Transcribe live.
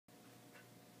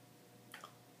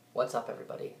What's up,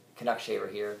 everybody? Canuck Shaver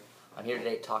here. I'm here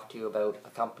today to talk to you about a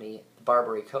company, the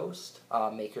Barberry Coast,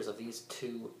 makers of these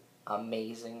two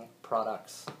amazing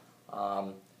products.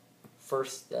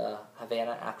 First, the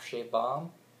Havana Aftershave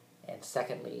Balm, and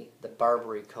secondly, the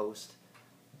Barberry Coast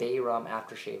BaY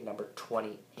Aftershave number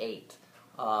 28.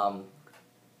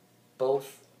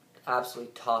 Both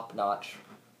absolutely top-notch.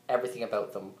 Everything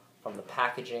about them, from the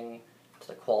packaging to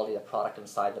the quality of the product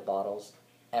inside the bottles,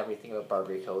 everything about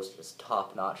Barberry Coast is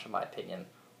top-notch in my opinion.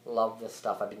 Love this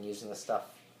stuff. I've been using this stuff,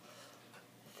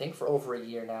 I think, for over a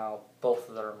year now. Both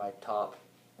of them are my top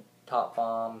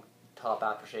balm, top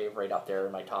aftershave, right up there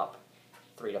in my top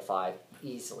 3 to 5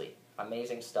 easily.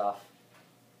 Amazing stuff.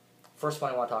 First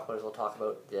one I want to talk about is we'll talk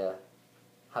about the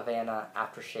Havana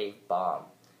Aftershave Balm.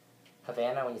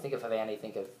 Havana, when you think of Havana, you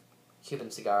think of Cuban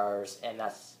cigars, and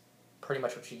that's pretty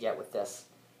much what you get with this.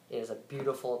 It is a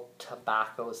beautiful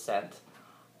tobacco scent.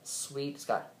 Sweet, it's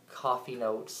got coffee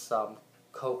notes, some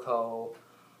cocoa,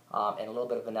 and a little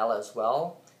bit of vanilla as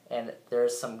well. And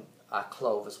there's some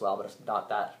clove as well, but it's not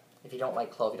that. If you don't like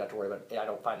clove, you don't have to worry about it. I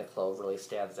don't find the clove really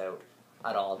stands out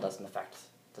at all. It doesn't affect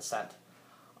the scent.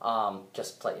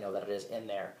 Just to let you know that it is in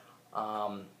there.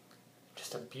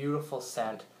 Just a beautiful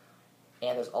scent.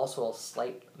 And there's also a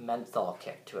slight menthol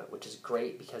kick to it, which is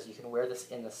great because you can wear this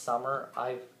in the summer.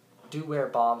 I do wear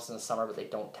balms in the summer, but they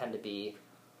don't tend to be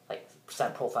like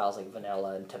scent profiles like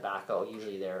vanilla and tobacco.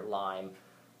 Usually they're lime.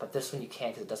 But this one you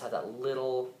can, because it does have that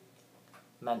little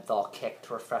menthol kick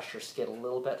to refresh your skin a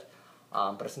little bit.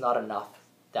 But it's not enough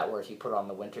that where if you put it on in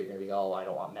the winter, you're going to be, oh, I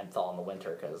don't want menthol in the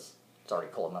winter because it's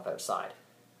already cold enough outside.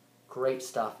 Great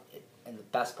stuff. And the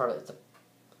best part of it is the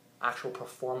actual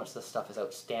performance of the stuff is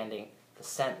outstanding. The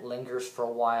scent lingers for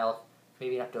a while,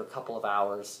 maybe up to a couple of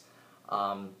hours.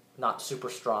 Not super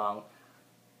strong,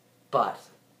 but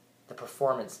the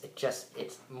performance, it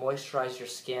moisturizes your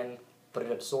skin, but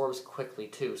it absorbs quickly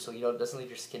too, so it doesn't leave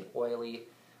your skin oily,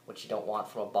 which you don't want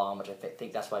from a balm, which I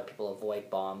think that's why people avoid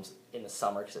balms in the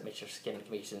summer, because it makes your skin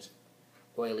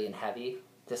oily and heavy.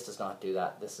 This does not do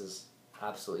that. This is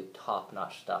absolutely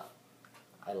top-notch stuff.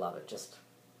 I love it. Just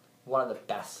one of the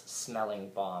best smelling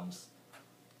balms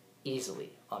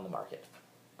easily on the market.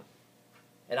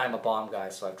 And I'm a balm guy,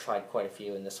 so I've tried quite a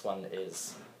few, and this one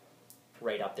is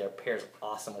right up there. Pairs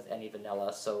awesome with any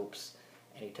vanilla soaps,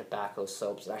 any tobacco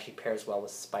soaps. It actually pairs well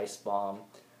with spice balm,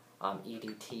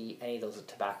 EDT, any of those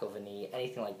tobacco vanille,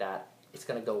 anything like that. It's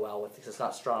going to go well with it because it's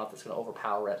not strong enough. It's going to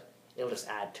overpower it. It'll just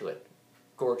add to it.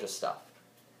 Gorgeous stuff.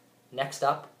 Next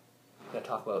up, I'm going to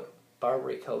talk about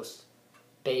Barberry Coast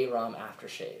BaY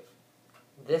Aftershave.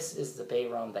 This is the BaY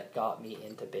that got me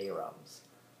into BaY rums.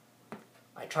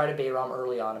 I tried a BaY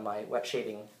early on in my wet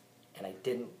shaving, and I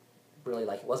didn't really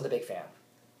like it. Wasn't a big fan.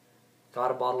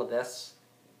 Got a bottle of this,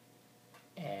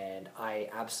 and I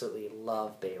absolutely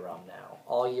love BaY now.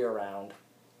 All year round,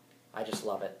 I just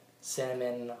love it.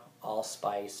 Cinnamon,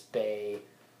 allspice, bay,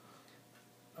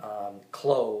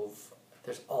 clove.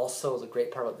 There's also the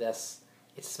great part about this.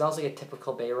 It smells like a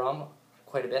typical BaY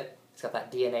quite a bit. It's got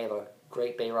that DNA of a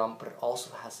great BaY but it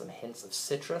also has some hints of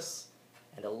citrus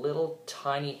and a little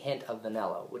tiny hint of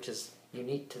vanilla, which is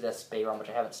unique to this BaY which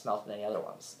I haven't smelled in any other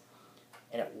ones.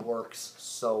 And it works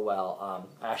so well.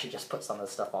 I actually just put some of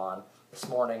this stuff on this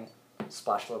morning,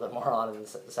 splashed a little bit more on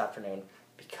it this afternoon,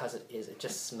 because it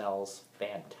just smells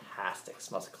fantastic. It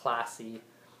smells classy,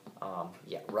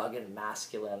 rugged and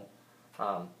masculine.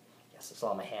 Yes, it's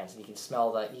all on my hands, and you can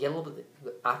smell that. You get a little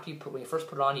bit when you first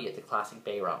put it on, you get the classic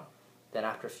BaY Then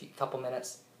after a couple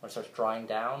minutes, when it starts drying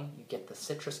down, you get the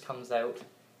citrus comes out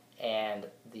and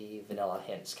the vanilla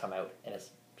hints come out, and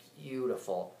it's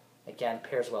beautiful. Again,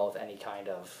 pairs well with any kind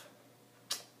of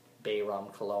BaY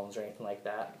colognes or anything like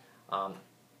that.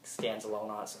 Stands alone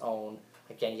on its own.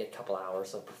 Again, you get a couple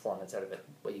hours of performance out of it,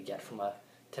 what you get from a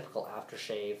typical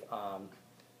aftershave.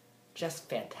 Just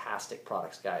fantastic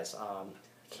products, guys.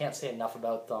 Can't say enough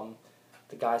about them.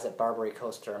 The guys at Barberry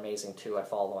Coast are amazing too. I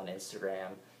follow them on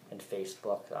Instagram and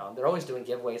Facebook. They're always doing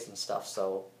giveaways and stuff,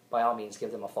 so by all means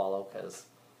give them a follow because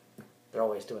they're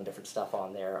always doing different stuff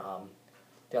on there.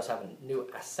 They also have a new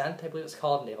Ascent, I believe it's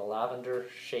called, and they have a lavender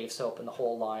shave soap in the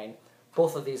whole line.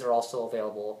 Both of these are also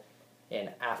available in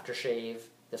aftershave.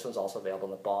 This one's also available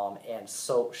in the balm and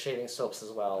shaving soaps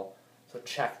as well. So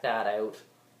check that out.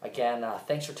 Again,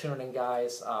 thanks for tuning in,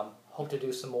 guys. Hope to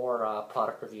do some more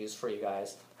product reviews for you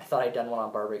guys. I thought I'd done one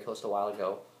on Barberry Coast a while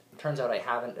ago. Turns out I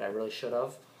haven't, and I really should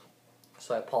have.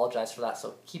 So I apologize for that.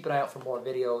 So keep an eye out for more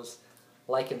videos.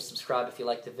 Like and subscribe if you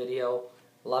liked the video.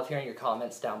 Love hearing your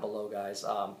comments down below, guys.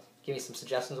 Give me some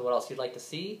suggestions of what else you'd like to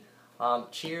see.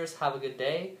 Cheers. Have a good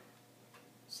day.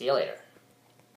 See you later.